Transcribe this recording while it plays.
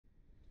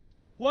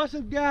What's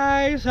up,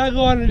 guys? How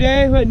going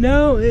today? Right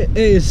now it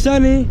is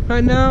sunny.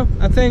 Right now,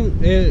 I think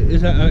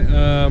it's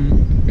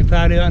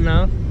cloudy right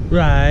now.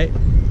 Right.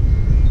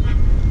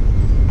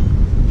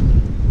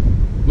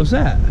 What's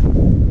that?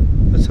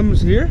 Someone's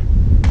here?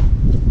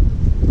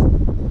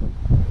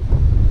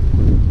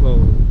 Whoa.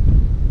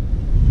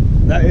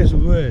 That is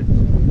wood.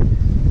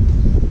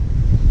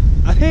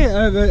 I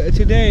think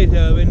today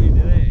is windy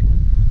today.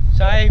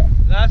 Sorry,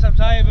 guys. I'm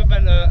sorry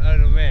about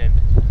the wind.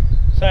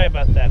 Sorry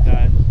about that,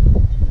 guys.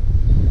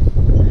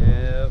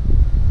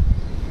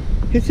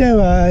 It's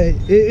alright.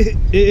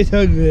 It's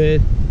all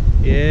good.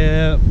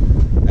 Yeah.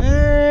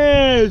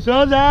 Hey,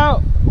 sun's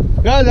out.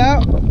 Sun's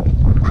out.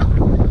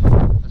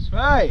 That's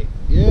right.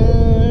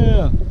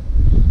 Yeah.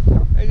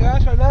 Hey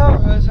guys, right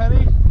now it's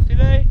sunny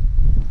today.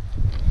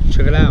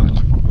 Check it out.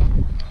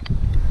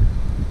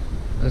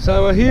 The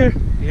sun right here.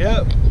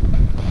 Yep.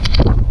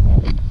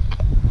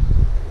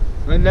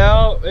 Right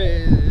now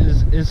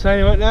it's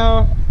sunny. Right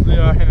now we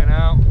are hanging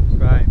out.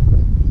 Right.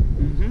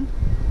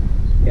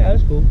 Yeah,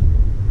 that's cool.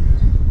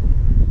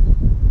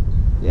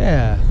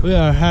 Yeah, we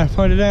are having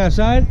fun today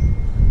outside.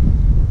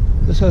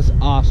 This was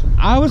awesome.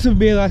 I was gonna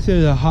be like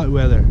the hot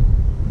weather.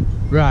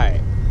 Right.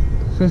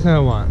 That's what I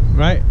want.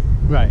 Right?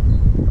 Right.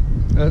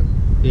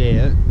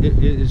 Yeah,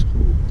 it is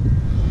cool.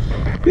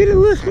 Peter,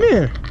 look, come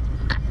here.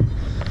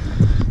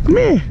 Come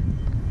here.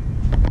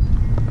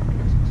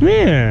 Come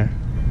here.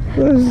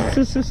 What's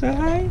this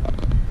side?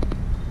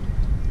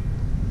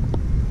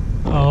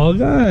 Oh,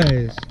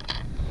 guys.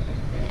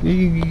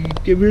 You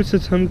give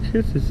yourself some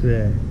kisses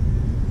today.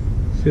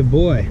 Good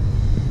boy.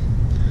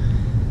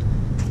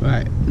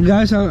 Right,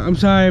 guys, I'm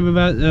sorry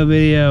about the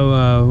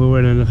video we were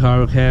in the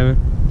car with Kevin.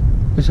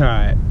 It's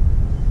alright.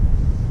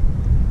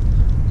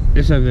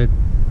 It's all good.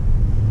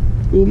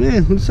 Oh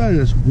man, the sun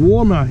is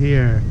warm out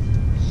here.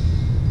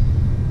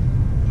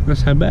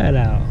 That's not bad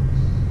out.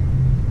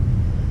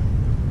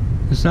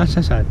 It's not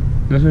that side.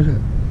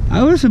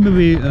 I wish it would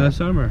be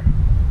summer.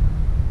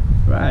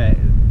 Right.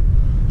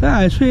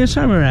 Yeah, it's weird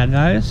summer out,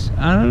 guys.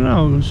 I don't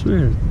know, it's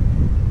weird.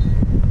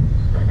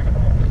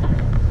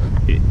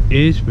 It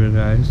is weird,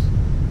 guys.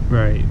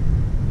 Right.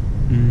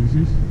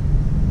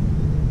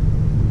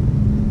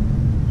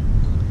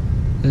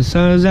 The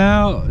sun is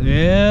out.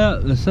 Yeah,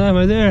 the sun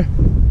right there.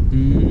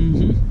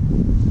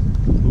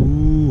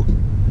 Ooh.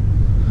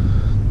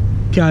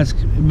 Guys,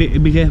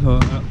 be careful.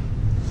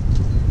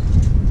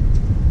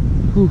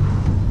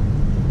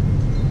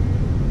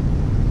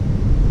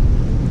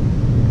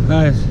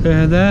 Guys,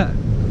 hear that?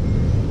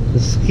 It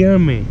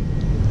scared me.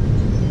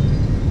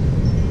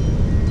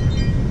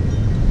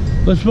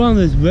 What's wrong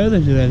with this weather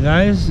today,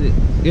 guys?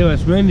 It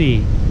was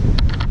windy.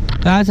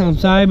 Guys, I'm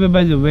sorry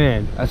about the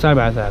wind. I'm sorry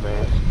about that,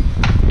 man.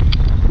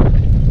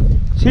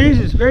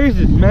 Jesus Christ,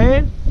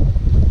 man.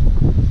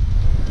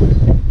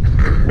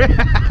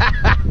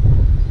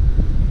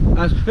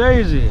 That's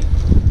crazy.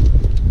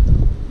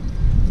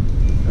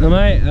 It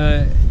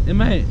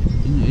might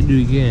do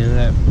it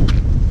again.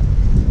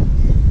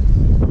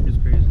 It's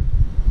crazy.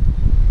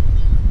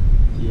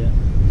 Yeah.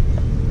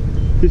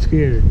 He's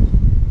scared.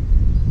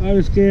 I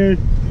was scared.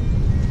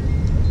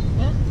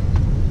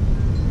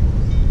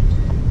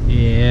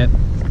 Yeah.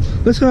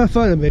 Let's go have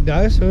fun a bit,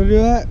 guys. Wanna do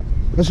that?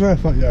 Let's go have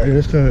fun yard.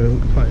 Let's go to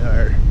the front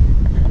yard.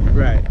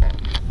 Right.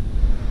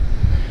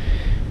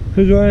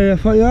 We're going to the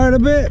front yard a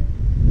bit.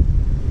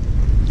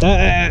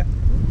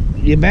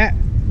 You back?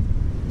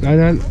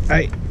 No.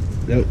 Hey.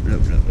 No.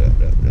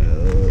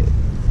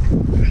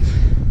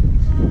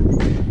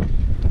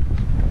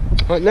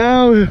 Right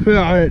now we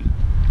are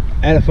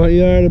at the front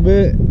yard a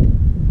bit.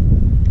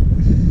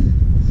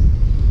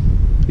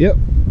 Yep.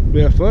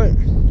 We have fun.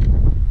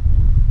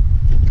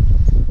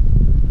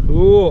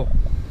 Cool.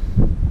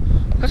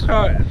 Let's go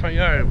out in the front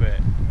yard a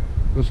bit.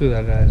 Let's do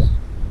that, guys.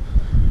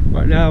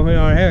 Right now we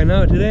are hanging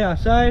out today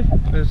outside.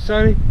 It's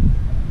sunny.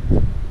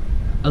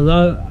 I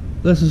love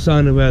this is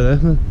sunny weather.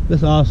 This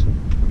is awesome.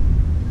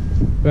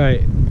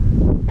 Right.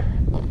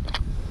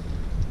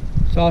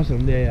 It's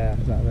awesome day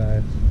outside,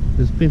 guys.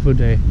 It's a beautiful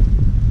day.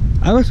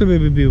 I wish it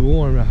would be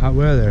warm and hot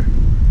weather.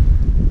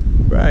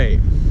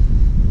 Right.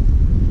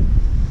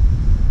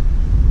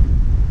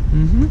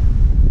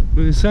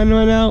 With the sun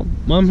right now,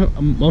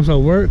 mom's at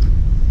work.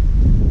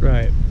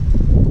 Right.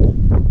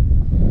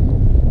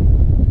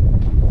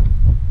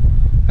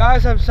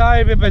 Guys, I'm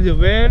sorry about the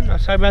wind. I'm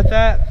sorry about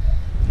that.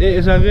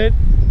 Is that good?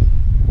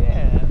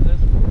 Yeah,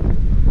 that's cool.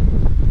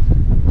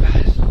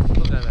 Guys,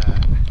 look at that.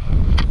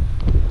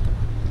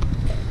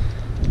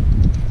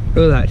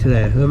 Look at that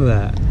today. Look at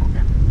that.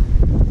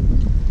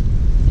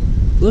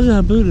 Look at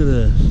how beautiful it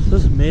is.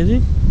 That's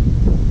amazing.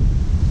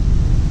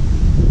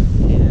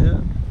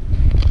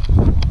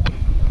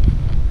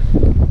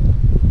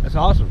 That's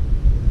awesome.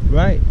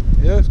 Right.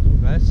 Yeah, that's cool,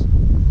 guys.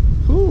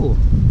 Cool.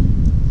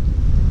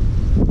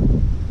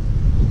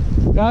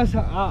 Guys,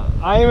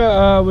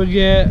 I would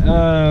get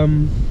a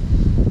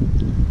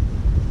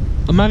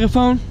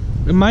microphone,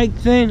 a mic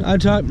thing. I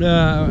talk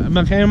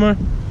my camera.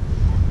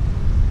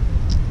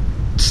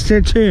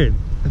 Stay tuned.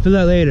 I'll do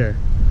that later.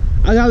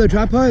 I got the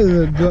tripod.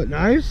 It look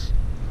nice.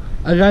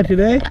 I got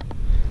today.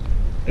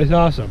 It's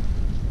awesome.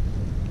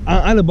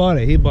 I done bought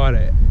it. He bought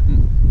it.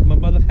 My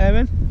brother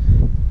Kevin,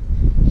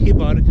 he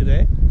bought it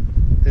today.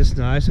 It's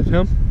nice of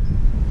him.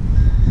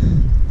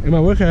 Am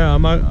I working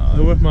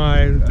with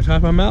my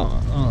tripod mount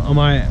on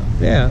my,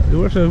 yeah, it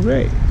works so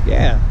great.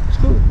 Yeah, it's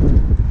cool.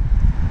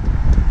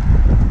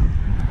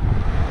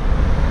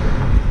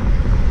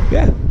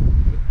 Yeah,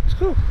 it's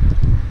cool.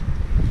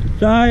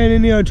 Sorry, I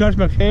didn't adjust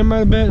my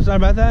camera a bit. Sorry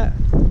about that.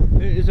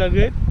 Is that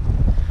good?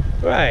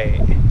 Right.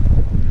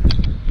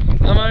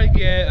 I might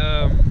get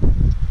a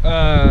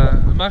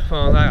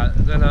microphone like a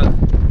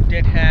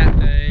dead hat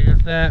thing,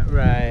 like that,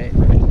 right?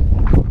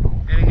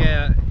 And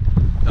get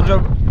a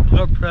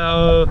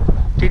GoPro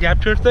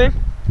adapter thing.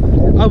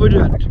 I will do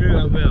that too.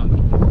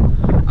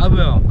 I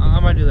will. I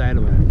might do that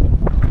anyway.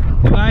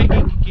 If I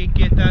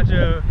get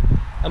that,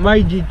 I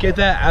might get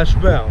that as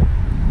well.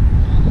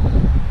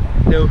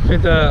 They'll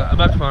fit a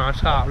microphone on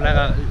top, like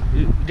a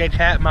dead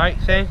cat mic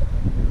thing,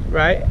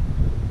 right?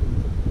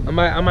 I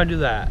might do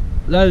that.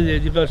 That's the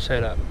good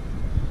setup.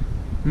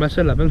 My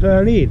setup. That's what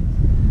I need.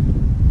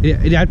 The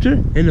adapter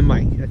and the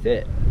mic. That's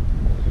it.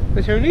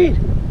 That's what I need.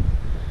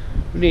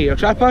 We need a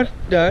tripod.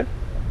 Done.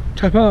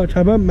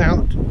 Tripod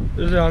mount.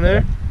 Is it on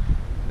there?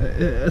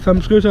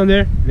 Some screws on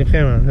there. And the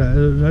camera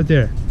right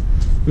there.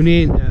 We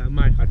need a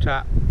mic on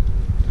top.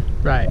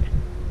 Right.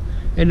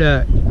 And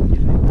the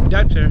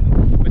adapter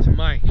with the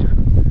mic.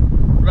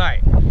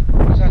 Right.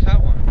 That's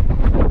that one.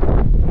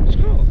 It's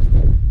cool.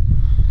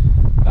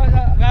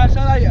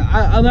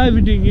 I love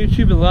doing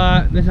YouTube a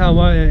lot. That's how I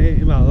want it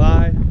in my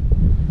life.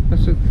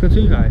 That's for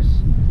you guys.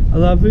 I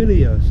love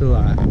videos a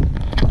lot.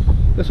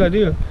 That's what I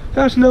do.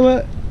 Guys, you know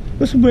what?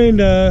 Let's bring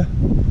the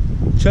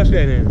chest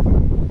fan in.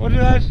 What do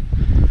you guys?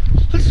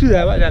 Let's do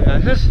that right now,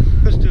 guys.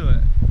 Let's do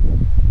it.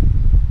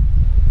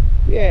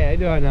 Yeah, I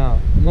do it now.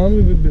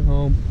 Mommy will be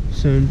home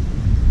soon.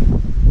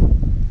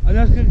 I'm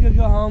just gonna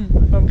go home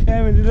from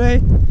Kevin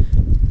today.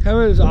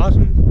 Kevin is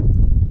awesome.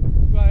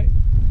 Right.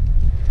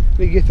 Let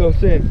me get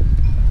those in.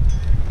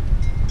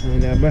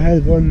 And my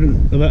head's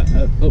going about,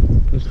 oh,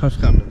 this car's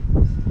coming.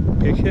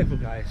 Be careful,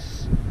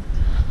 guys.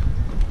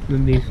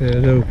 Underneath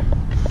the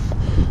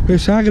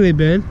where's Saturday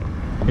been?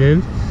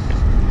 In.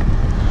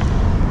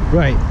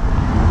 Right.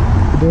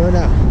 We're doing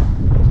that.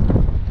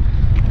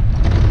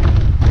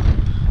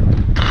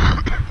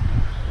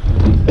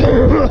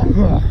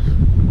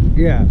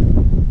 Yeah.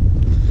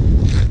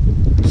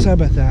 Sorry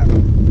about that.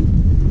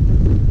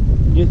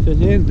 Get this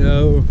in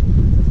though.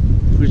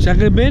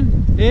 Recycle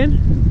bin in.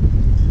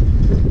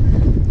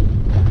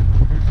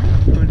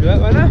 Wanna do that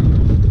right now?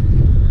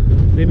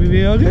 Maybe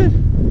be all good.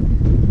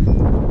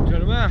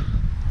 Turn around.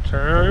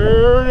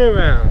 Turn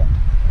around.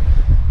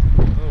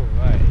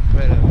 Alright.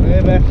 Put it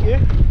way back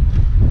here.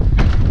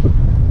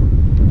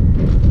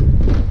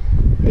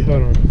 Hey,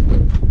 hold on.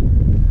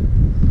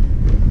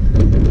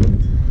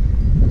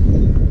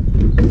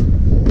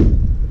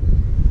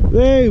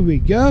 There we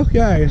go,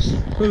 guys.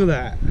 Look at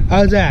that.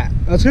 How's that?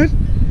 That's good?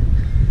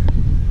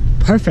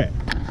 Perfect.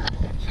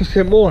 Let's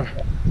get more.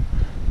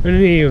 We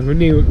need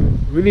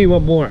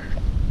one more.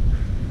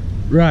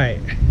 Right.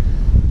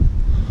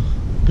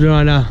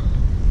 Right now.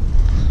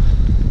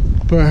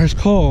 But it's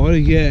cold. I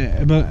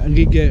get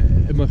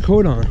my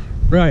coat on.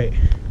 Right.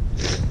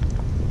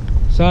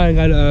 So I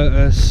got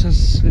a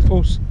sunset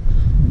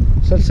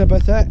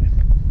like that.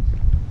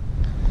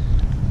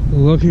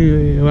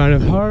 Looking around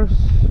the cars.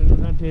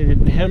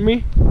 Didn't hit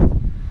me.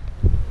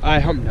 I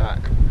hope not.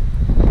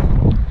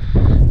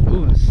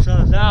 Ooh, the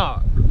sun's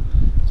out.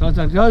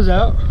 Sunset goes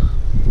out.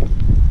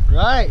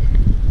 Right.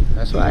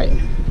 That's right.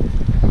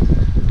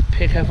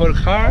 Pick up for the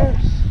cars.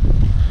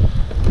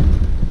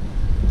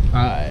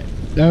 Alright.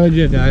 That was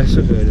good, guys.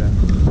 So good.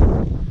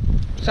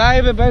 Sorry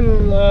if it's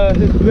been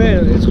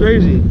it's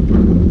crazy.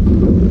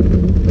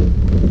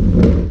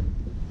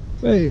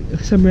 Wait,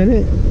 just a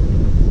minute.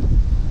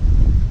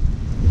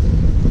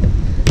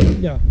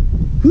 Yeah.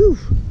 Whew.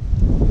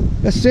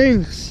 That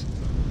stinks.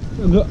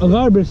 A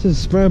garbage is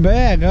spread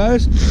bad,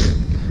 guys.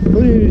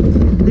 We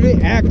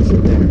need axe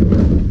in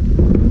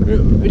there.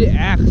 We need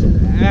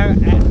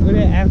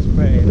axe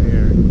spray in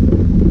there.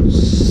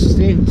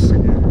 Stinks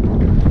in there.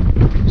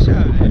 So,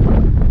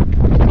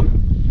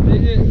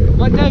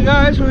 one day,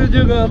 guys, we're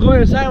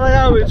going inside right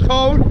now. It's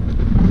cold.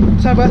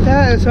 Sorry about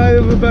that. Sorry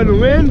about the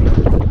wind.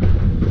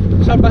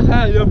 Sorry about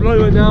that. You're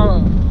blowing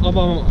down on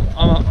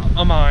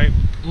my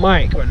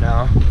mic right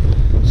now.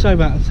 Sorry,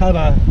 I'm sorry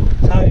about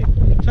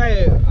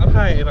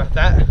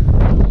that.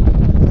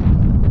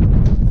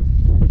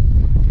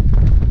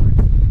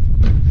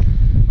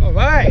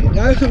 Alright,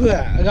 guys, look at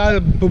that. I got a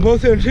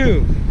both here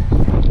too.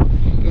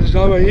 This is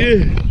all about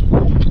you.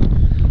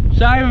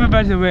 Sorry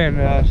about the wind,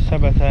 sorry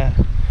about that.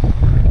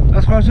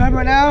 That's what I'm saying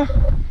right now.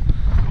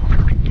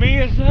 Me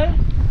is that?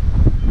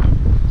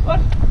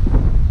 What?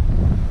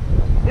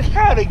 It's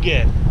cloud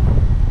again.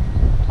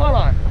 Hold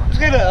on. Let's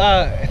get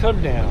a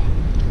thumbnail.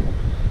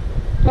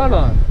 Hold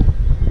on.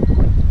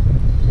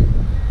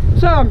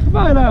 Sam, come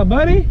on out,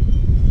 buddy.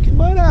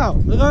 Come on out.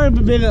 Look at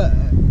the big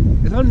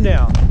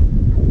thumbnail.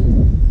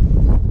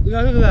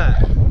 Look at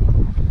that.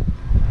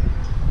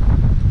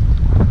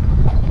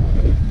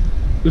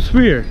 The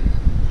spear.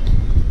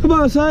 Come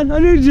on, son, I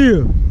need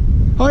you.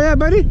 Oh yeah,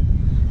 buddy?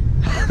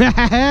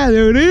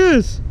 There it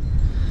is.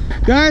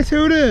 Guys,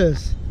 here it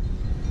is.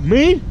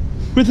 Me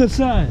with the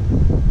sun.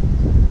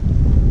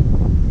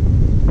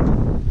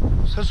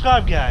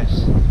 Subscribe,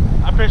 guys.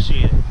 I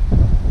appreciate it.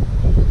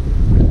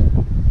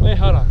 Wait,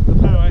 hold on.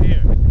 Let's put it right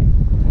here.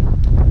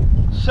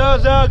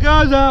 Shows out,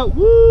 goes out.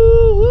 Woo,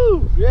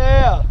 woo.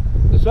 Yeah.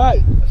 That's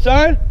right.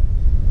 Son,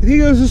 he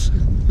goes,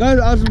 that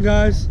is awesome,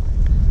 guys.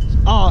 It's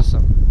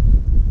awesome.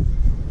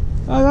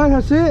 Alright,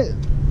 guys, that's it.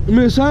 I'm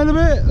excited a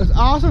bit. It's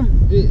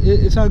awesome.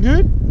 It sounds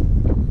good.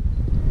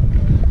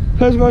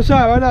 Let's go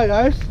inside right now,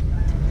 guys.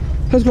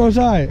 Let's go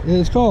inside.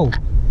 It's cold.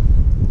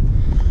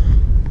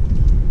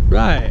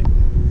 Right.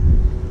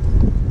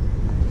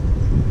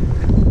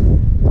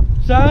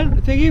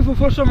 Son, thank you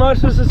for so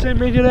much for seeing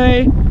me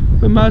today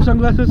with my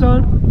sunglasses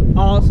on.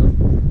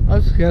 Awesome.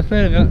 I'll see you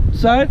later, guys.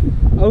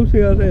 Son, I'll see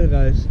you later,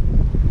 guys.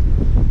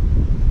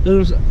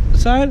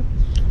 Son,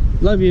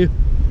 love you.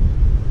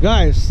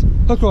 Guys,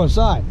 let's go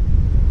inside.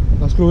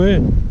 Let's go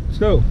in. Let's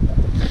go.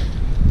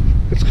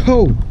 Let's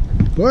go.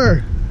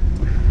 Where?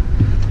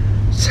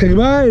 Say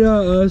goodbye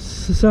to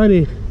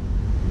society.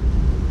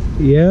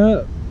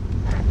 Yeah.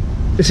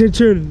 Stay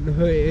tuned.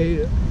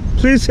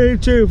 Please stay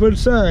tuned for the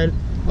sign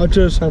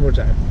until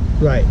summertime.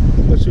 Right.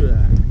 Let's do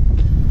that.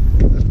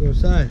 Let's go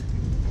inside.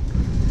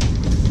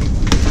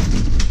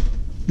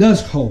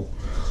 That's cold.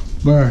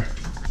 Burr.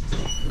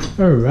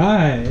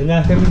 Alright. And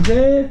that's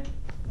everything.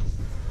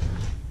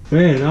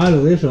 Man, all the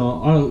leaves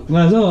are look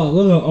at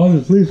all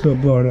the leaves are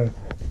blown up.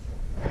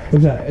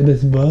 What's that? Is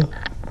this a bug?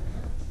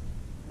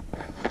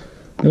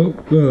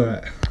 Nope, look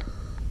at that.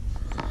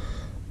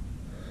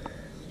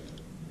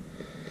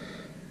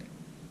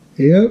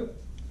 Yep.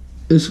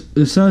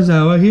 The sun's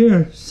out right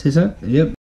here. See that? Yep.